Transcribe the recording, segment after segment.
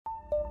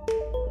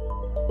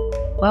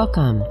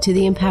Welcome to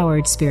the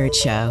Empowered Spirit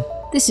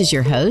Show. This is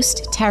your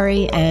host,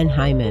 Terry Ann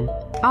Hyman.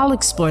 I'll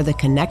explore the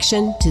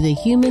connection to the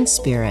human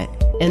spirit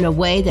in a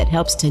way that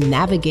helps to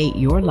navigate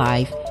your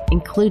life,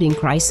 including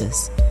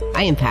crisis.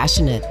 I am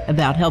passionate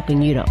about helping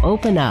you to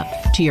open up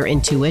to your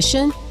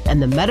intuition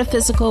and the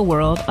metaphysical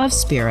world of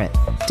spirit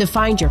to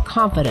find your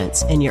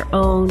confidence and your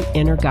own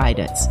inner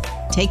guidance.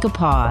 Take a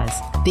pause,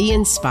 be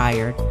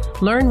inspired,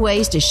 learn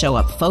ways to show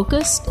up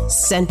focused,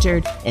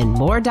 centered, and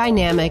more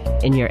dynamic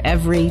in your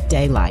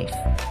everyday life.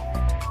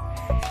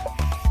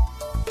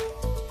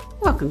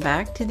 Welcome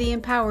back to the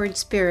Empowered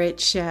Spirit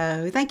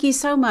Show. Thank you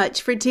so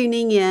much for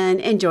tuning in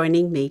and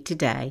joining me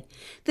today.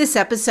 This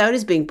episode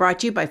is being brought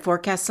to you by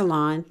Forecast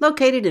Salon,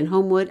 located in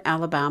Homewood,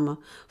 Alabama.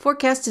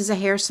 Forecast is a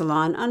hair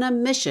salon on a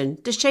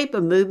mission to shape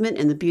a movement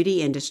in the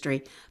beauty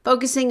industry,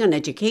 focusing on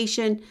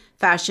education,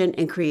 fashion,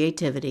 and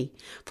creativity.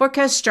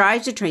 Forecast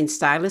strives to train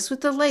stylists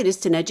with the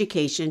latest in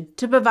education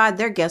to provide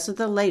their guests with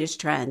the latest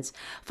trends.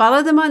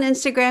 Follow them on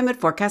Instagram at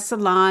Forecast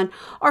Salon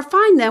or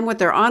find them with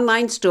their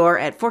online store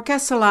at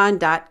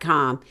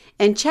forecastsalon.com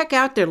and check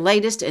out their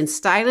latest in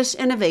stylish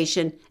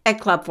innovation at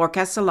Club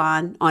Forecast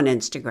Salon on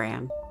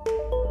Instagram.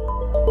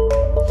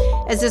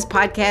 As this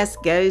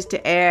podcast goes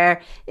to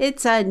air,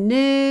 it's a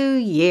new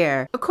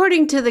year.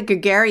 According to the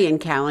Gregorian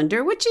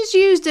calendar, which is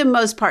used in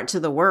most parts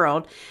of the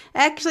world,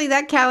 actually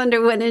that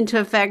calendar went into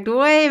effect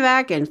way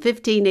back in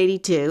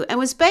 1582 and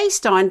was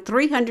based on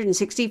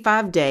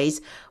 365 days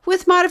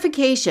with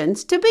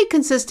modifications to be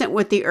consistent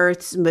with the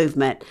Earth's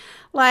movement.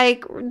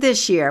 Like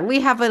this year,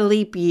 we have a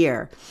leap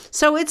year.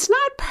 So it's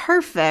not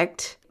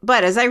perfect,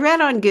 but as I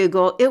read on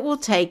Google, it will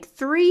take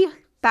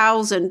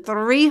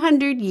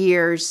 3,300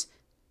 years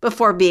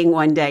before being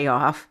one day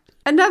off.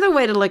 Another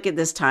way to look at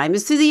this time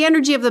is through the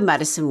energy of the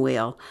medicine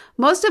wheel.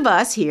 Most of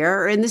us here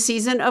are in the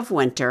season of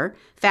winter,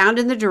 found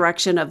in the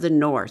direction of the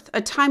north, a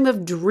time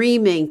of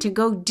dreaming to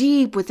go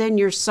deep within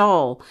your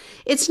soul.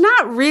 It's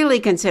not really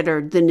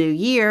considered the new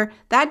year.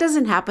 That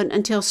doesn't happen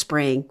until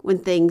spring, when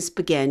things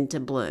begin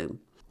to bloom.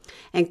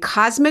 And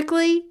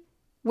cosmically,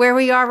 where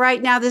we are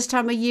right now this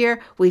time of year,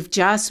 we've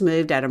just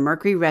moved out of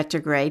Mercury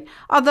retrograde,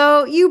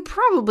 although you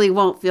probably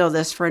won't feel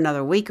this for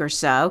another week or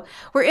so.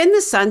 We're in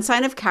the sun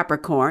sign of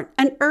Capricorn,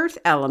 an earth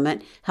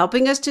element,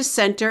 helping us to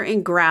center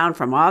and ground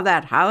from all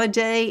that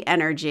holiday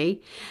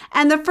energy.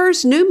 And the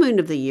first new moon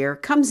of the year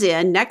comes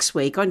in next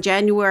week on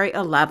January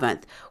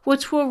 11th,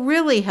 which will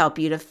really help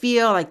you to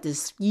feel like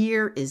this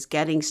year is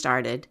getting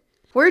started.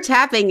 We're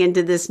tapping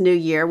into this new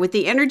year with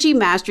the Energy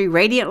Mastery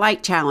Radiant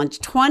Light Challenge,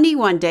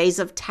 21 days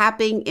of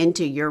tapping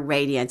into your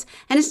radiance.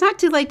 And it's not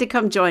too late to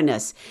come join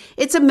us.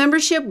 It's a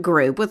membership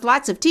group with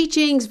lots of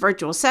teachings,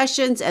 virtual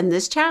sessions, and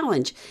this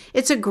challenge.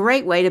 It's a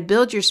great way to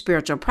build your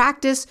spiritual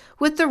practice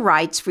with the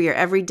rights for your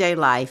everyday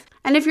life.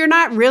 And if you're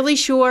not really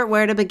sure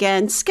where to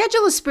begin,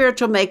 schedule a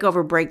spiritual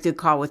makeover breakthrough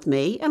call with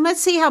me, and let's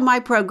see how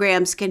my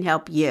programs can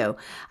help you.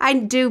 I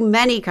do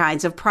many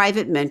kinds of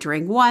private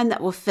mentoring, one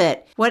that will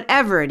fit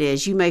whatever it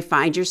is you may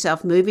find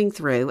yourself moving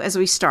through as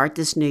we start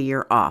this new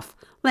year off.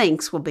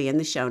 Links will be in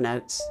the show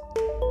notes.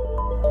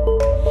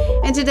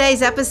 In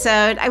today's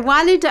episode, I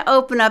wanted to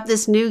open up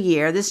this new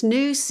year, this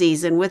new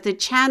season, with a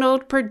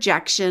channeled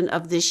projection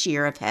of this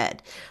year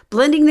ahead,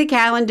 blending the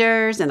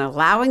calendars and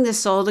allowing the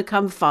soul to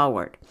come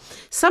forward.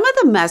 Some of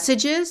the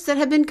messages that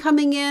have been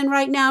coming in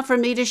right now for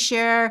me to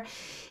share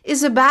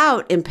is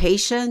about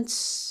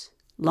impatience,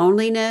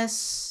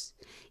 loneliness,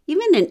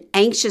 even an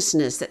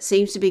anxiousness that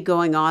seems to be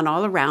going on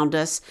all around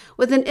us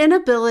with an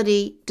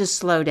inability to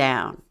slow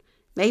down.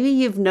 Maybe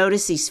you've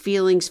noticed these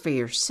feelings for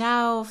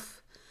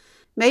yourself.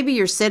 Maybe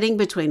you're sitting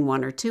between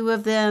one or two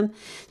of them.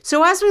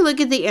 So as we look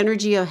at the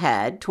energy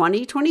ahead,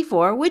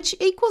 2024, which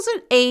equals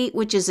an 8,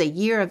 which is a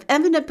year of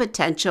eminent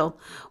potential,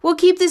 we'll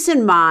keep this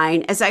in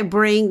mind as I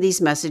bring these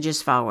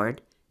messages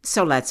forward.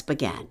 So let's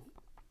begin.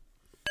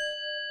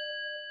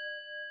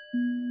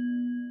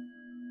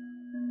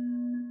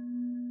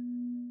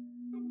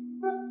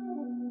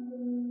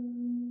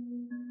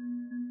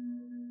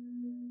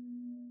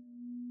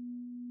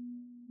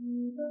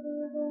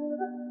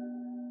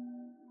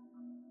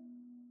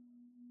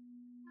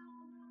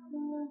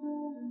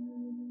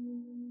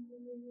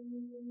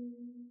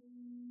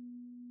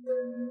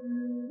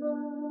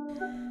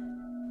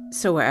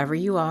 So wherever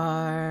you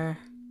are,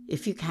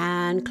 if you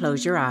can,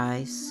 close your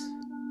eyes.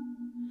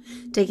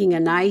 Taking a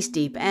nice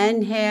deep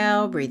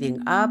inhale,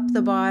 breathing up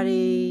the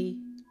body.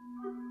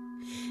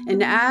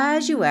 And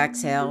as you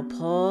exhale,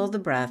 pull the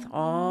breath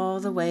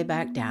all the way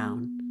back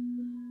down,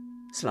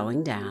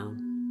 slowing down.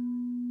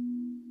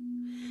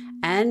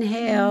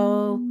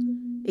 Inhale,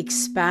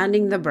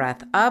 expanding the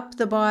breath up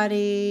the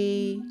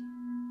body.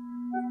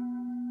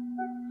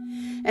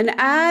 And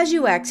as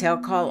you exhale,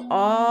 call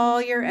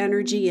all your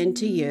energy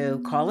into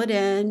you. Call it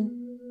in.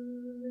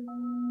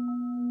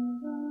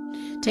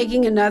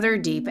 Taking another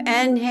deep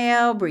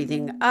inhale,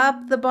 breathing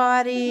up the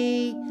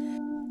body.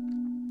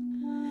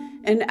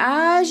 And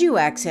as you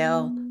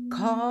exhale,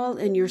 call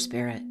in your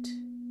spirit.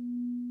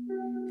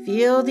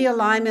 Feel the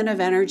alignment of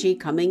energy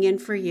coming in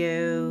for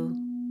you.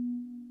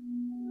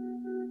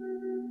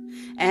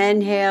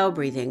 Inhale,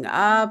 breathing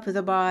up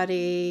the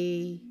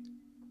body.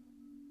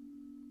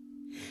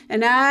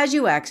 And as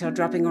you exhale,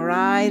 dropping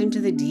right into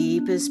the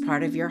deepest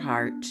part of your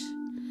heart,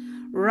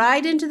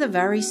 right into the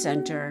very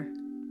center,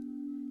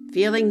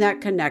 feeling that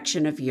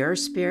connection of your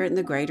spirit and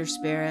the greater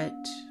spirit.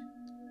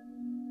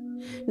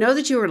 Know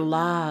that you are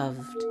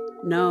loved,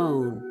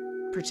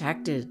 known,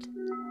 protected.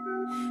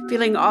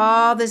 Feeling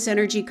all this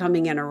energy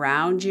coming in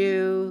around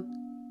you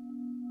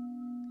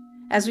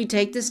as we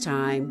take this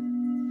time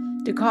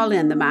to call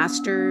in the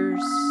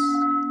masters,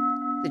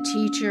 the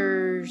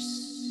teachers,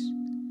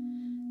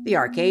 the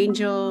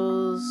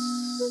archangels,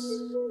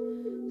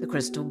 the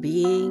crystal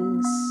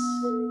beings,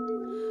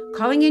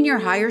 calling in your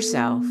higher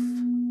self.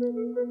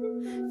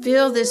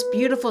 Feel this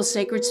beautiful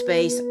sacred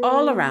space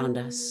all around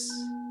us,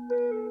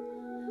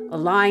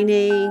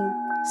 aligning,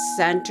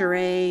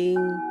 centering,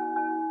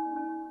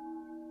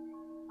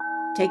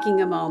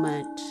 taking a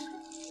moment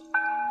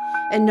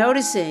and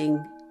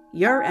noticing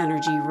your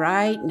energy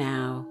right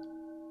now.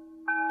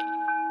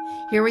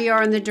 Here we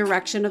are in the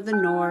direction of the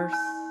north,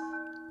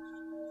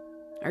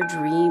 our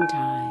dream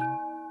time,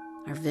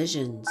 our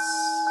visions.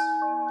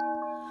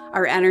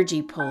 Our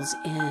energy pulls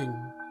in.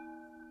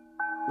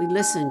 We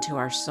listen to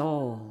our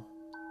soul.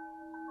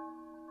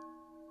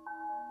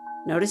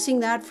 Noticing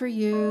that for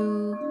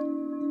you.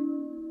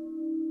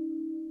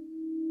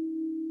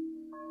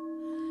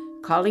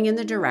 Calling in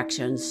the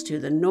directions to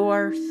the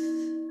north,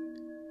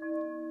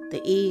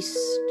 the east,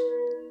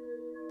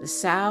 the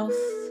south,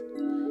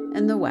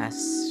 and the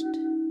west.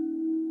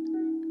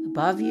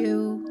 Above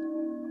you,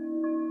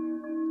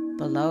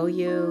 below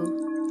you,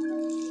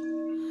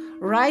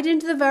 right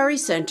into the very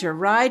center,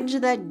 right into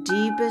that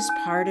deepest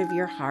part of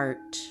your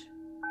heart.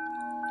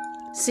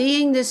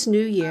 Seeing this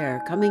new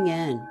year coming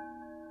in.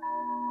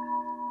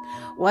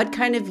 What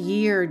kind of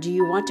year do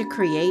you want to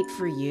create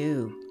for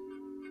you?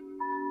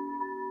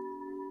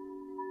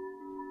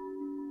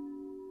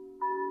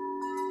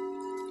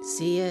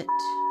 See it,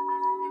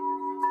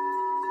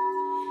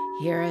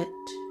 hear it,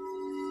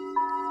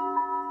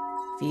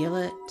 feel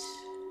it,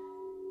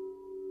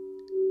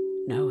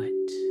 know it.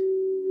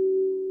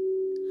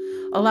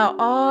 Allow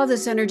all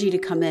this energy to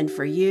come in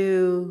for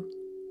you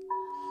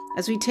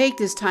as we take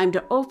this time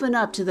to open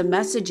up to the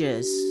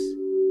messages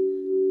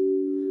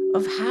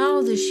of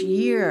how this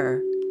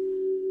year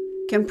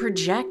can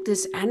project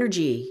this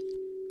energy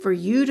for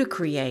you to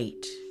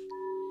create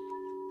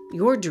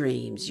your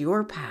dreams,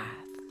 your path.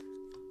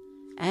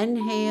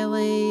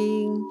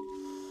 Inhaling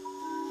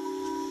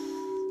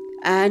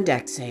and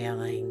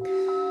exhaling.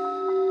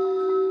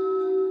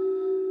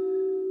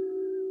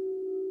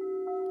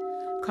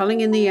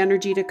 Calling in the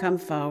energy to come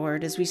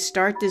forward as we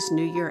start this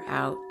new year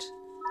out.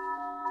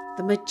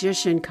 The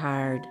Magician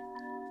card.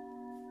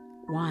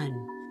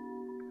 1.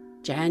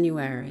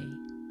 January.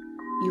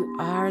 You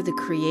are the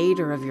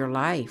creator of your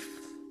life.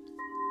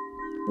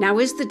 Now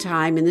is the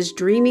time in this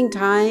dreaming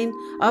time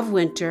of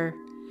winter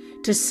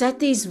to set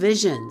these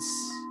visions,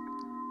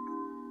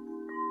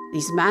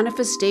 these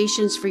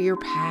manifestations for your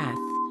path.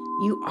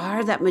 You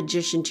are that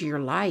magician to your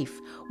life.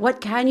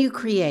 What can you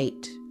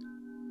create?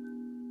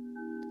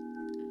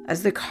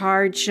 As the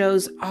card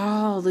shows,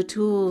 all the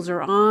tools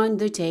are on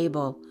the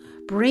table.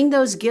 Bring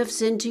those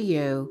gifts into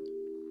you,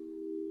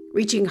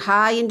 reaching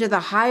high into the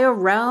higher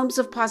realms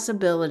of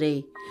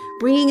possibility,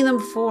 bringing them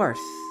forth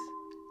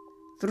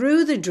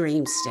through the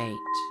dream state,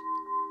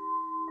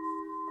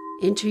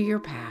 into your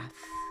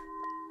path,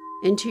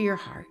 into your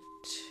heart.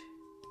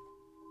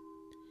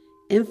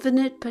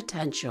 Infinite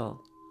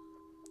potential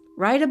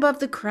right above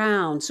the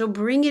crown. So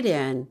bring it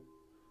in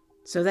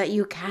so that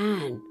you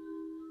can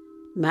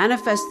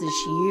manifest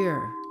this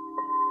year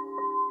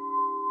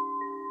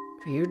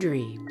for your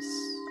dreams.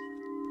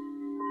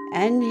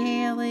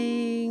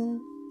 Inhaling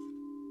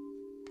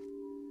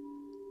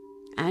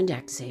and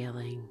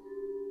exhaling.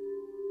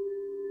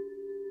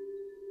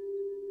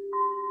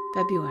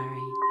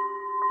 February.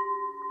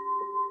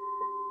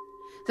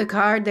 The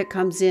card that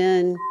comes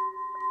in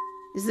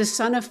is the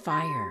Sun of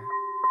Fire,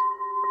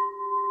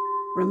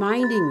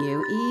 reminding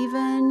you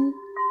even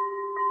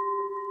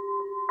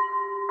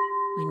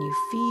when you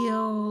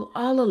feel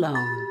all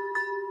alone,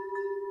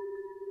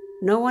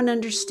 no one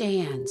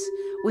understands.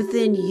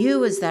 Within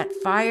you is that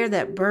fire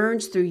that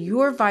burns through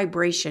your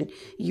vibration,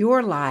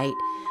 your light.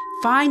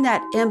 Find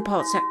that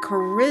impulse, that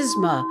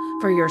charisma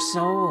for your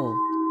soul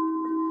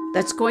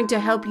that's going to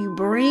help you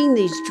bring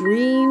these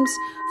dreams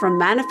from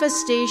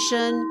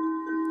manifestation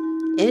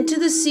into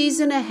the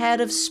season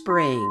ahead of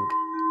spring.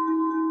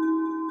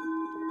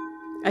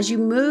 As you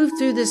move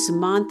through this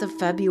month of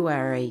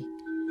February,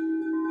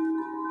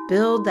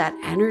 build that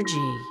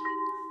energy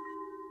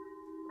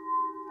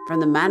from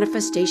the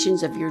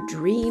manifestations of your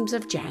dreams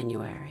of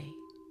January.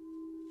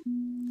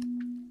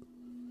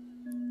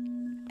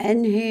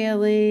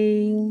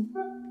 Inhaling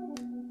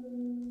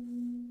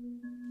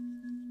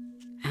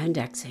and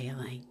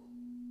exhaling.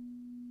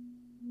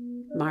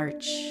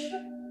 March.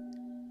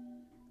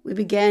 We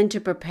begin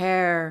to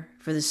prepare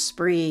for the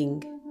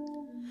spring.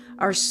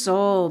 Our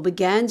soul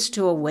begins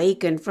to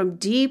awaken from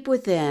deep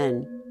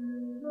within.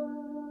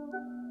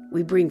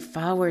 we bring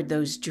forward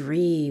those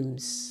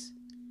dreams,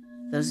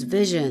 those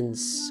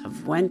visions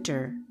of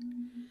winter,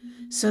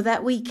 so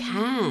that we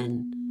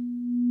can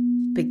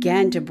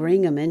begin to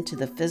bring them into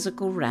the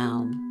physical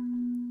realm.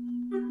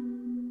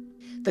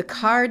 The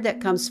card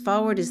that comes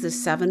forward is the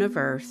Seven of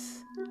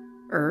Earth.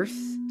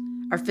 Earth,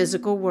 our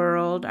physical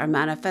world, our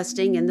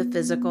manifesting in the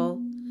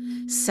physical.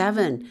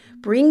 7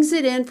 brings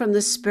it in from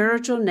the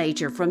spiritual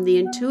nature, from the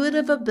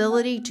intuitive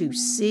ability to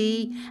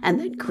see and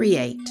then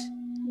create.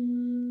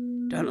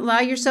 Don't allow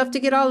yourself to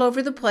get all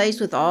over the place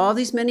with all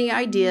these many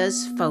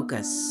ideas.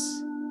 Focus.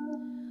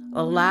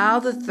 Allow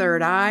the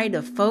third eye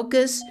to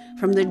focus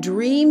from the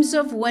dreams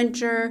of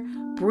winter,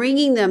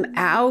 bringing them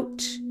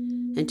out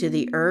into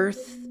the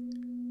earth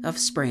of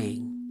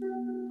spring.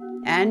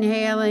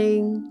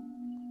 Inhaling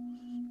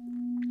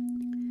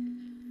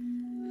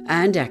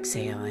and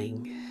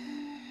exhaling.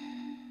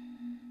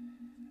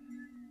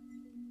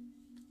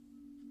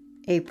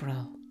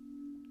 April.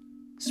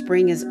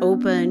 Spring is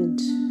opened.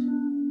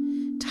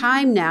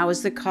 Time now,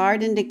 as the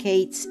card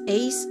indicates,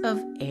 Ace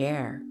of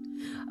Air.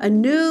 A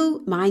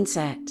new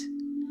mindset.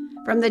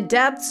 From the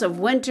depths of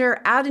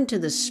winter out into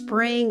the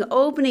spring,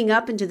 opening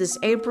up into this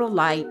April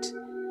light.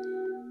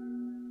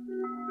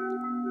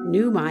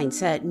 New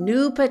mindset,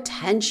 new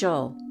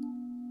potential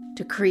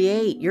to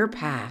create your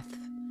path.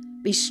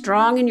 Be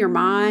strong in your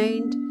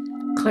mind.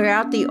 Clear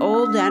out the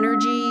old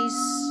energies.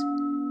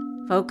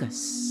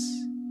 Focus.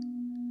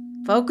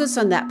 Focus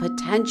on that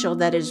potential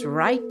that is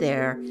right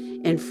there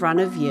in front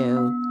of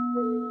you.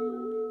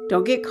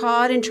 Don't get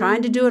caught in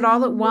trying to do it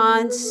all at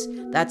once.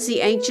 That's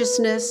the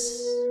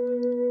anxiousness.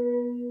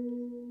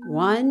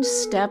 One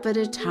step at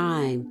a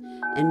time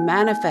and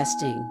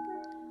manifesting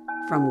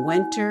from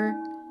winter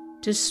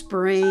to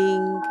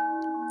spring.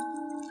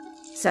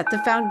 Set the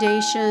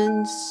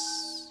foundations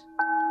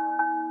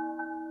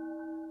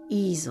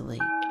easily,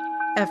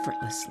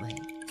 effortlessly.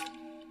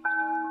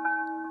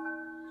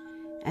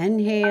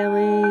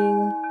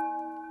 Inhaling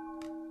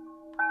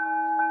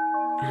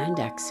and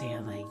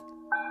exhaling.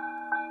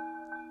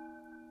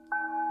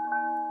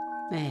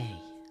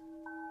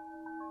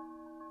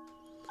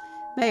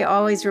 May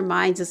always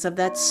reminds us of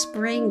that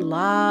spring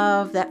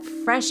love, that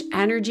fresh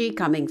energy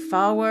coming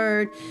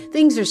forward.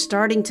 Things are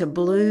starting to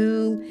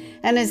bloom.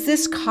 And as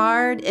this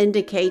card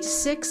indicates,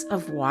 6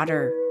 of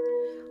water,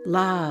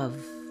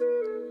 love,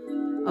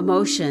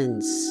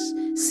 emotions.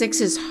 6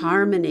 is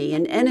harmony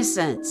and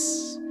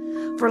innocence.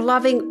 For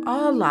loving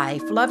all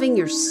life, loving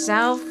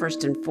yourself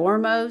first and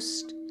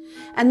foremost.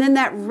 And then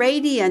that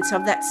radiance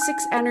of that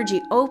 6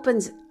 energy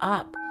opens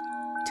up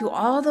to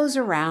all those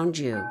around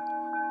you.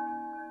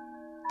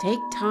 Take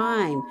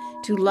time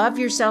to love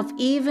yourself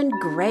even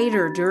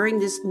greater during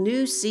this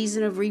new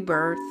season of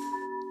rebirth.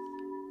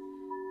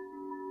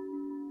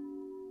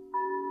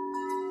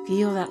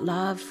 Feel that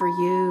love for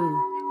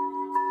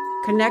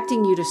you,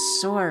 connecting you to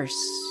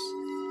Source.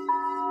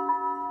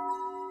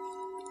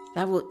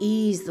 That will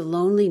ease the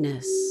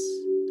loneliness.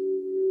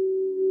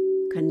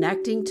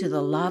 Connecting to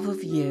the love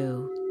of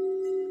you.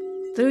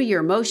 Through your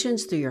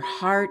emotions, through your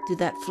heart, through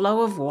that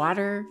flow of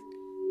water.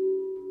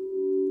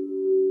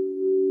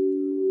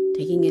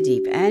 Taking a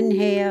deep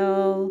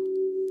inhale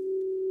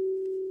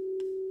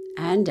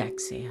and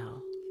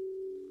exhale.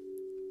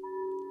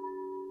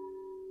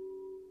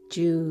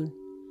 June.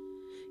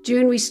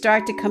 June, we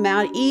start to come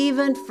out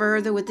even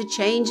further with the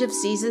change of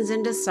seasons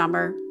into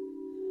summer.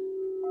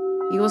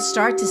 You will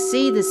start to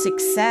see the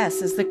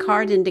success as the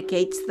card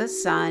indicates the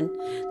sun.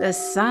 The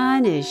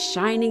sun is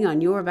shining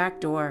on your back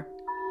door.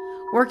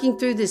 Working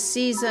through this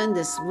season,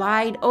 this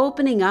light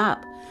opening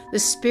up. The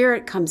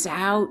spirit comes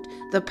out.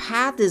 The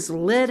path is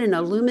lit and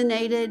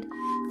illuminated.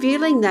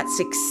 Feeling that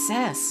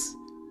success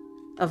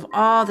of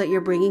all that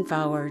you're bringing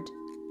forward.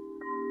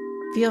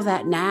 Feel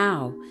that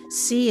now.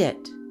 See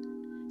it.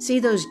 See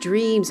those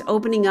dreams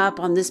opening up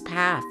on this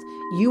path.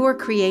 You are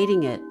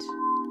creating it.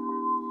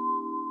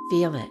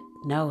 Feel it.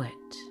 Know it.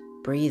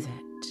 Breathe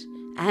it.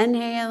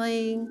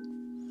 Inhaling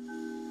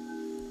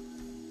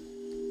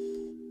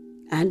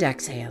and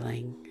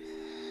exhaling.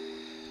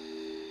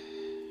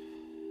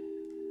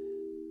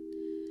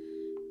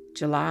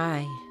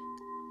 July.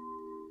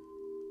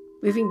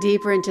 Moving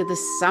deeper into the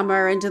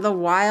summer, into the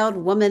wild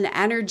woman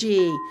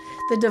energy,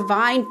 the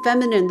divine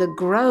feminine, the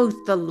growth,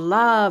 the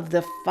love,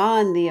 the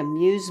fun, the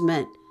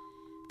amusement.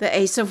 The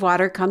Ace of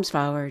Water comes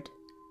forward.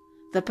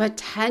 The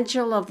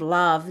potential of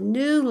love,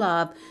 new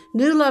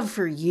love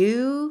for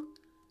you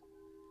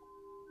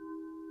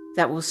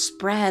that will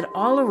spread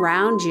all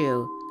around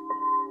you,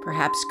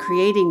 perhaps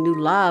creating new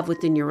love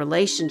within your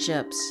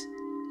relationships,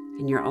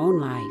 in your own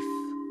life.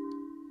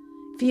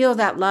 Feel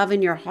that love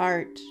in your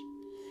heart,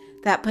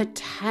 that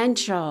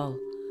potential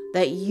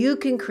that you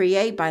can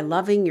create by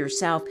loving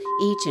yourself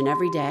each and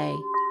every day.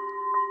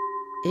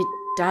 It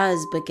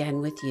does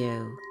begin with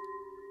you.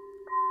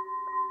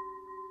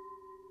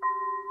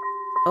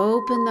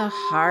 Open the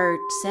heart,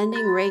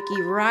 sending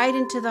Reiki right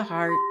into the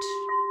heart.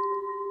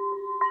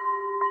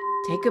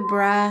 Take a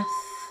breath.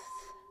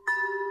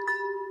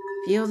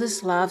 Feel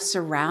this love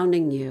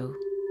surrounding you.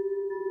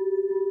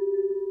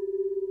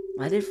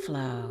 Let it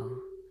flow.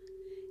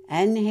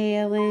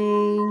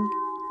 Inhaling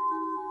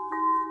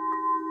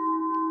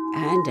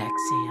and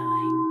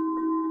exhaling.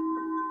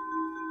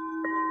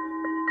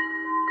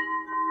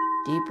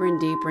 Deeper and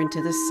deeper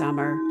into the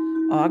summer,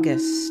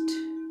 August.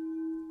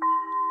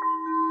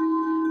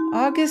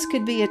 August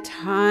could be a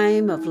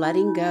time of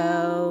letting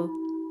go.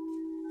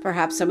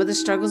 Perhaps some of the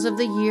struggles of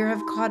the year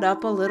have caught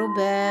up a little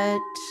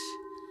bit.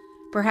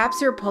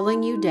 Perhaps they're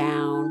pulling you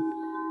down.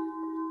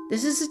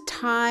 This is a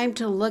time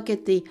to look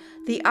at the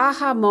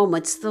aha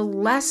moments, the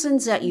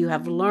lessons that you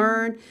have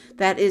learned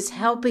that is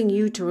helping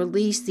you to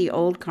release the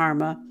old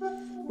karma.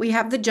 We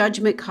have the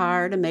Judgment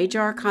card, a major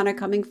arcana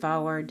coming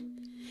forward.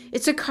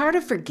 It's a card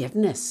of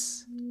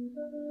forgiveness.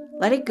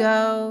 Let it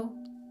go.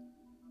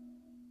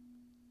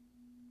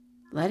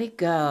 Let it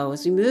go.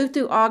 As we move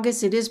through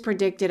August, it is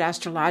predicted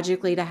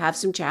astrologically to have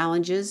some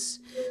challenges.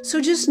 So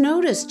just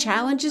notice,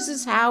 challenges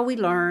is how we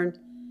learn.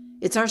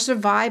 It's our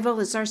survival,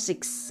 it's our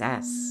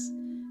success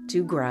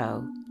to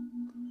grow.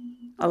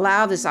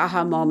 Allow this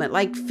aha moment,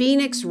 like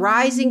Phoenix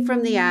rising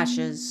from the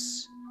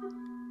ashes.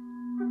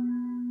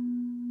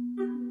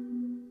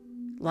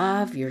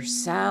 Love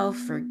yourself,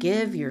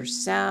 forgive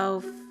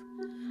yourself.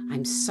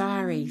 I'm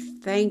sorry,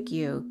 thank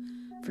you,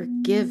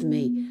 forgive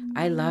me,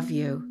 I love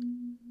you.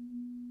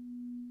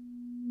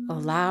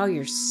 Allow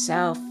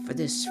yourself for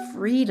this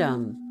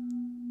freedom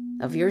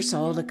of your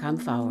soul to come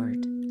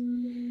forward.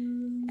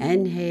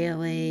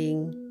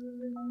 Inhaling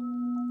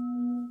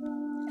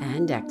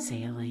and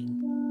exhaling.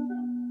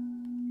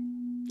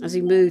 As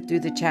we move through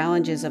the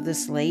challenges of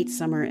this late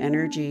summer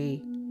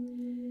energy,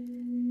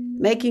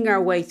 making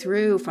our way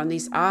through from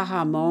these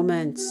aha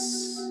moments,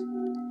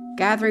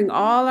 gathering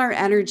all our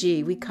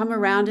energy, we come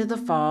around to the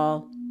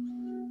fall,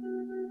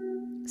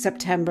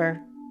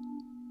 September,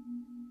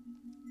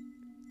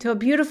 to a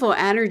beautiful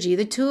energy,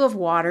 the Two of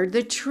Water,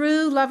 the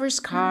true Lover's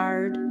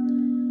card.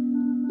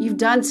 You've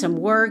done some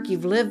work,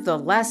 you've lived the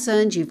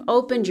lessons, you've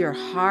opened your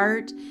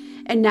heart,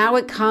 and now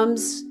it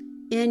comes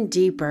in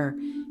deeper.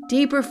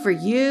 Deeper for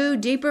you,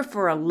 deeper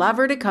for a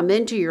lover to come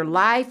into your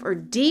life, or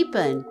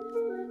deepen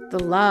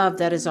the love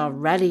that is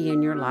already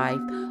in your life.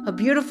 A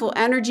beautiful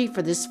energy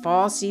for this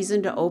fall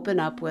season to open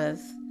up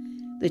with.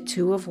 The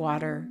Two of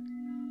Water,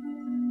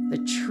 the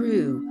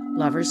true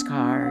Lover's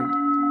card.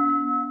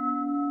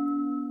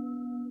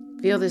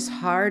 Feel this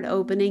heart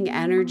opening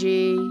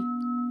energy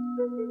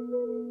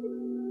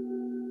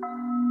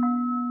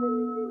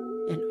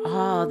and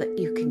all that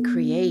you can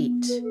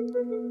create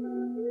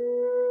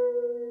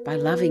by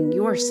loving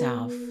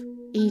yourself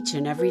each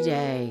and every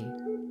day.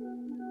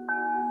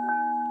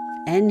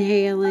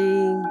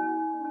 Inhaling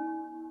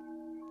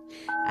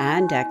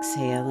and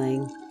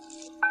exhaling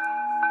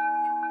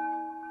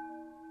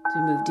to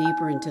move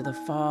deeper into the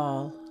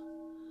fall,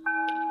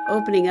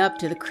 opening up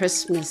to the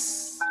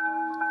crispness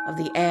of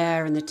the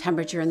air and the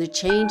temperature and the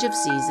change of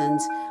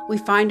seasons. We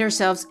find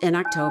ourselves in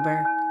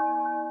October.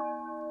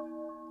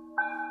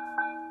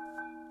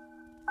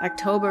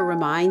 October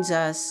reminds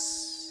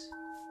us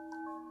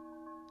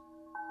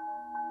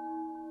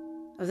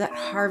of that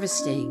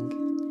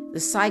harvesting, the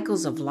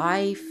cycles of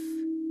life,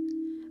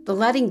 the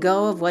letting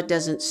go of what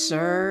doesn't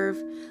serve,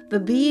 the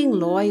being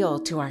loyal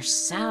to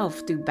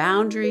ourselves through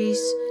boundaries,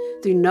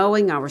 through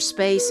knowing our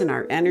space and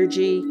our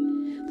energy.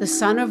 The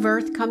Son of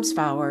Earth comes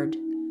forward.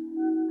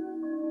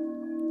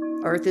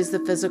 Earth is the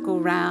physical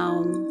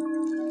realm.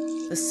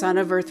 The Son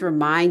of Earth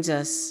reminds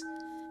us,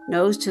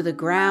 nose to the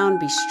ground,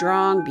 be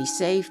strong, be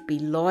safe, be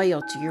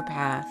loyal to your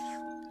path.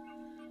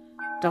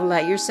 Don't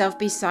let yourself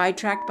be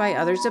sidetracked by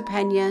others'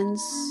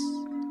 opinions.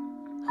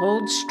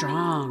 Hold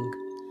strong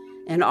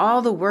in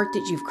all the work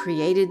that you've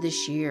created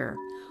this year.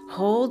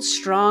 Hold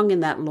strong in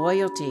that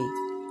loyalty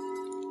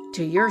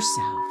to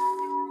yourself,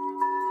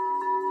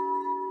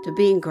 to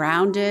being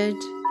grounded,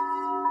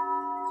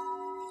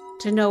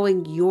 to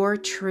knowing your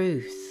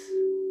truth.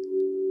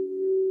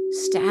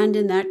 Stand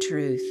in that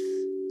truth.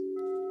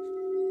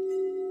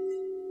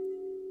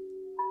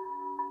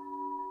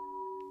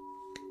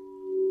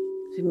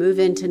 As we move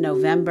into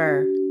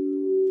November,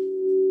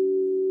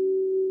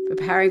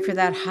 preparing for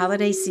that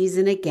holiday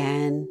season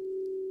again,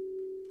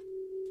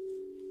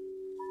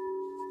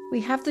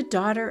 we have the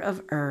Daughter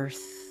of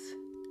Earth.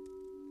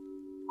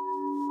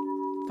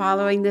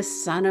 Following the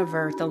Son of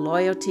Earth, the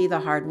loyalty,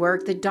 the hard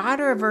work, the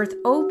Daughter of Earth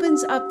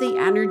opens up the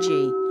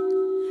energy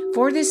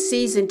for this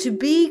season to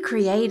be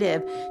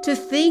creative, to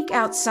think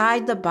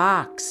outside the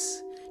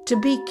box, to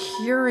be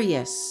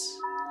curious,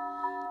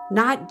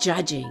 not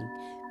judging.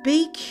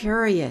 Be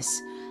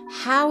curious.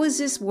 How is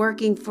this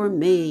working for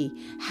me?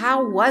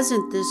 How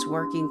wasn't this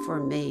working for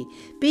me?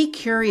 Be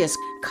curious.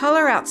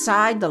 Color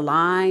outside the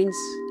lines.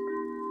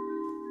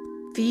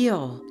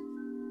 Feel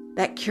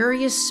that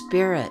curious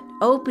spirit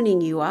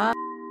opening you up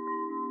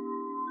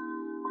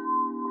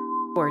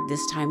toward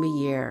this time of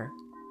year.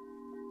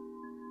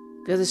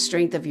 Feel the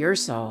strength of your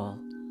soul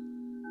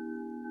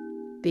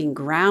being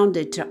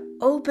grounded to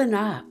open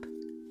up.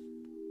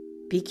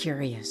 Be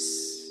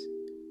curious.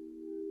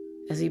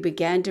 As we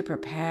begin to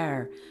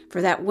prepare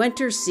for that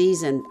winter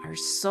season, our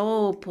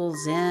soul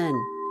pulls in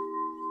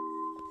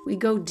We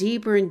go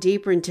deeper and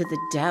deeper into the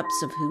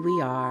depths of who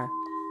we are.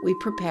 We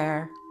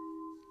prepare.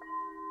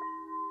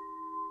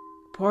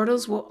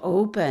 Portals will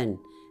open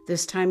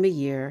this time of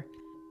year.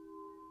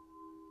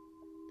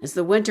 As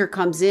the winter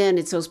comes in,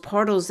 it's those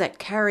portals that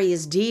carry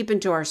us deep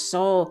into our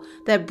soul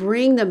that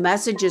bring the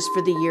messages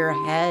for the year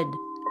ahead.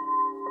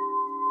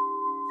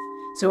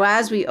 So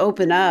as we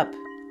open up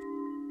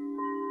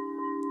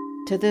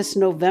to this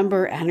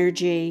November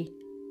energy,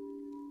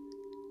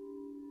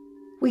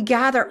 we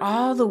gather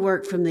all the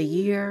work from the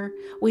year.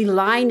 We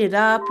line it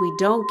up. We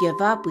don't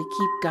give up. We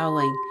keep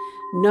going,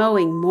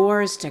 knowing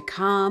more is to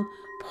come.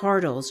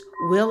 Portals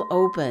will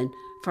open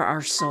for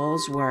our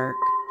soul's work.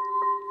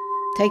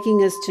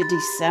 Taking us to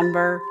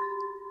December,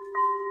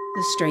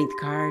 the Strength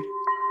card.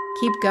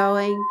 Keep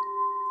going.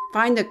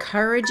 Find the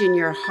courage in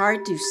your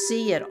heart to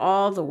see it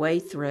all the way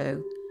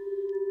through.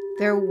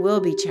 There will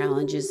be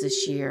challenges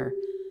this year,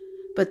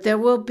 but there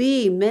will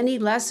be many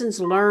lessons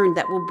learned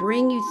that will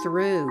bring you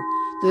through.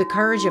 The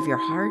courage of your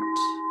heart,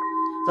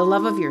 the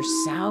love of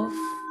yourself,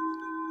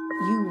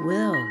 you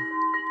will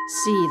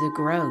see the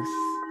growth.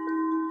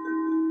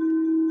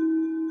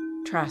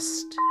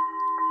 Trust.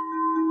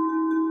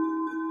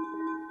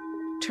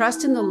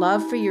 Trust in the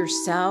love for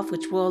yourself,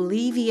 which will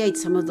alleviate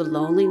some of the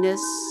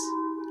loneliness.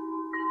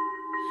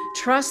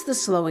 Trust the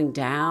slowing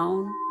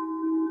down,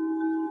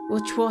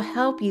 which will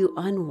help you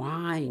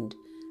unwind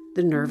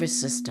the nervous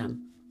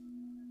system.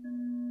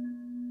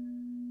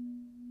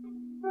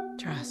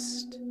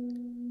 Trust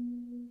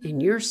in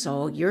your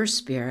soul, your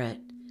spirit,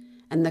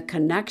 and the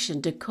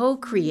connection to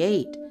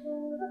co-create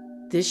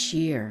this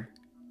year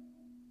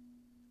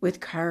with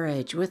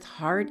courage, with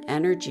heart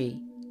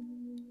energy.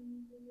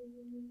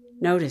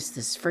 Notice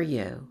this for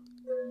you.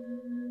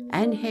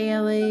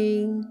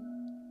 Inhaling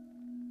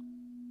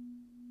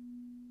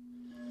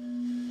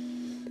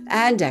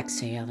and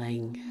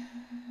exhaling.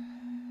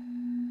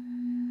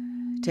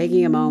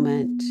 Taking a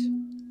moment.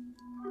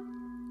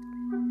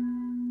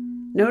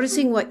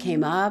 Noticing what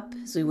came up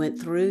as we went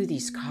through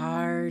these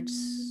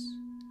cards.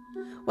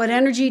 What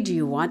energy do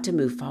you want to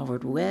move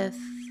forward with?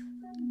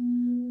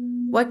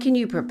 What can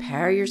you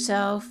prepare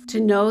yourself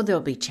to know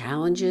there'll be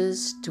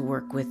challenges to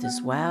work with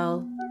as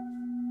well?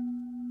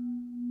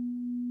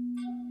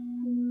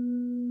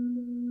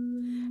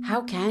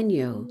 How can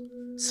you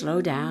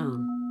slow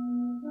down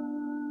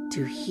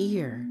to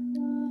hear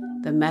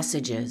the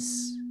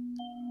messages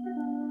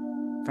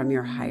from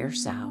your higher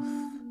self?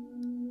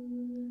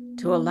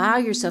 To allow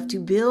yourself to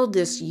build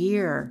this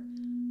year,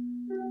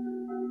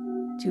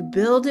 to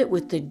build it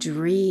with the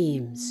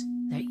dreams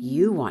that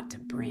you want to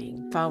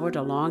bring forward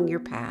along your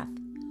path.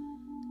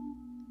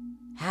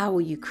 How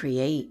will you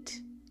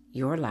create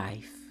your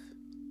life?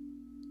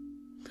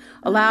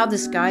 Allow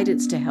this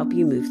guidance to help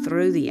you move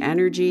through the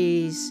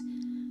energies.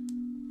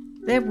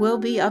 There will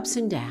be ups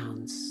and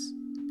downs,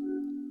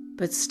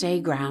 but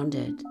stay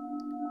grounded,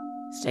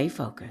 stay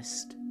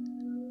focused.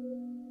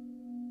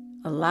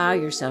 Allow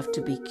yourself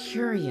to be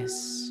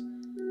curious,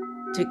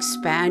 to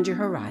expand your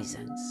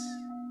horizons.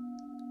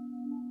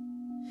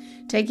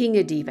 Taking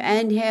a deep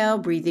inhale,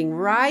 breathing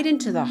right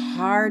into the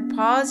heart,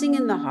 pausing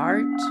in the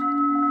heart,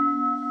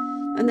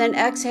 and then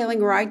exhaling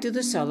right through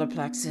the solar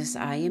plexus.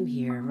 I am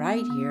here,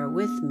 right here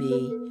with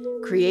me,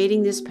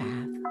 creating this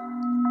path.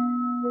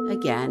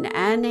 Again,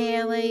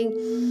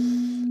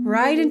 inhaling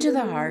right into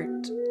the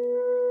heart,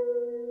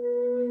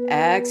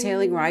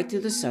 exhaling right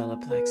through the solar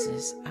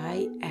plexus.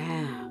 I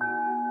am.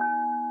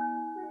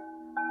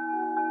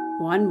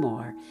 One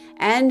more.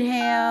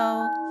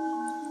 Inhale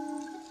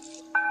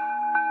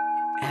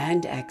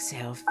and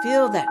exhale.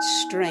 Feel that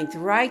strength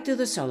right through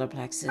the solar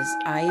plexus.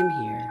 I am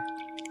here.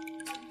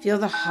 Feel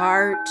the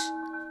heart.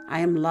 I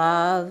am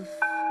love.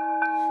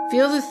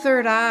 Feel the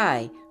third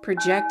eye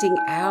projecting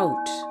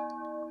out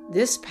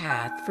this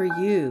path for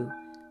you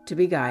to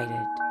be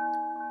guided.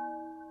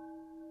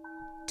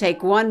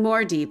 Take one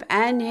more deep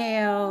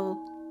inhale.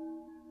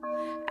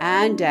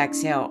 And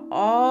exhale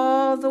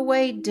all the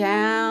way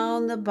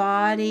down the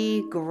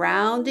body,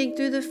 grounding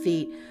through the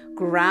feet,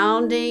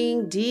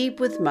 grounding deep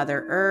with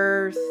Mother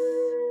Earth.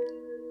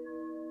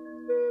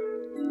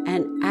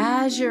 And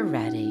as you're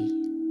ready,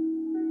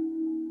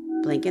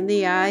 blinking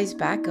the eyes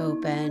back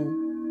open,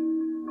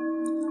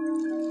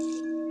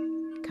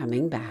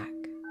 coming back.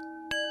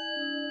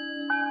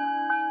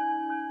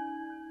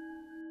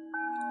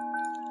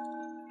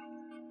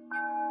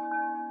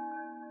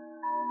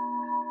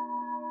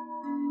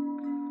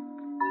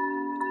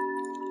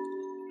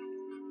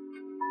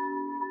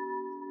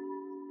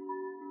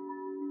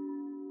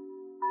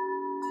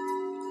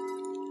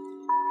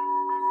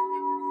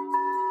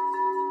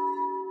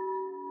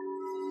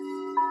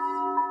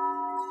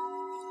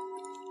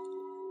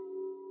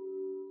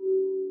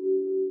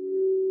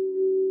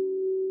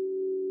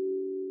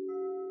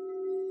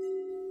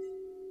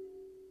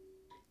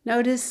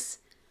 Notice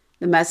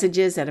the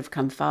messages that have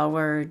come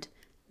forward.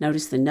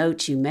 Notice the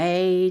notes you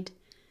made.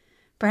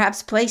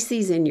 Perhaps place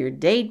these in your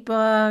date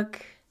book.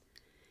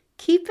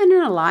 Keep an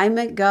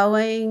alignment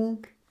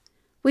going.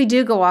 We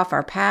do go off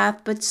our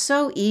path, but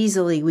so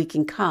easily we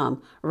can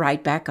come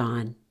right back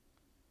on.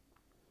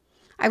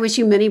 I wish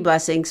you many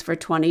blessings for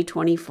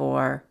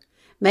 2024.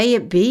 May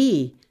it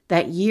be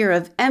that year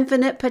of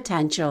infinite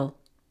potential.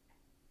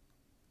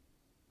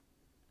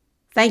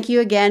 Thank you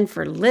again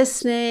for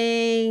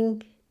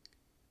listening.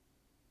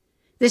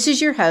 This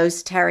is your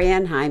host, Terry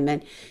Ann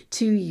Hyman,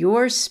 to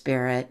your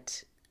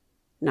spirit.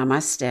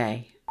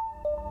 Namaste.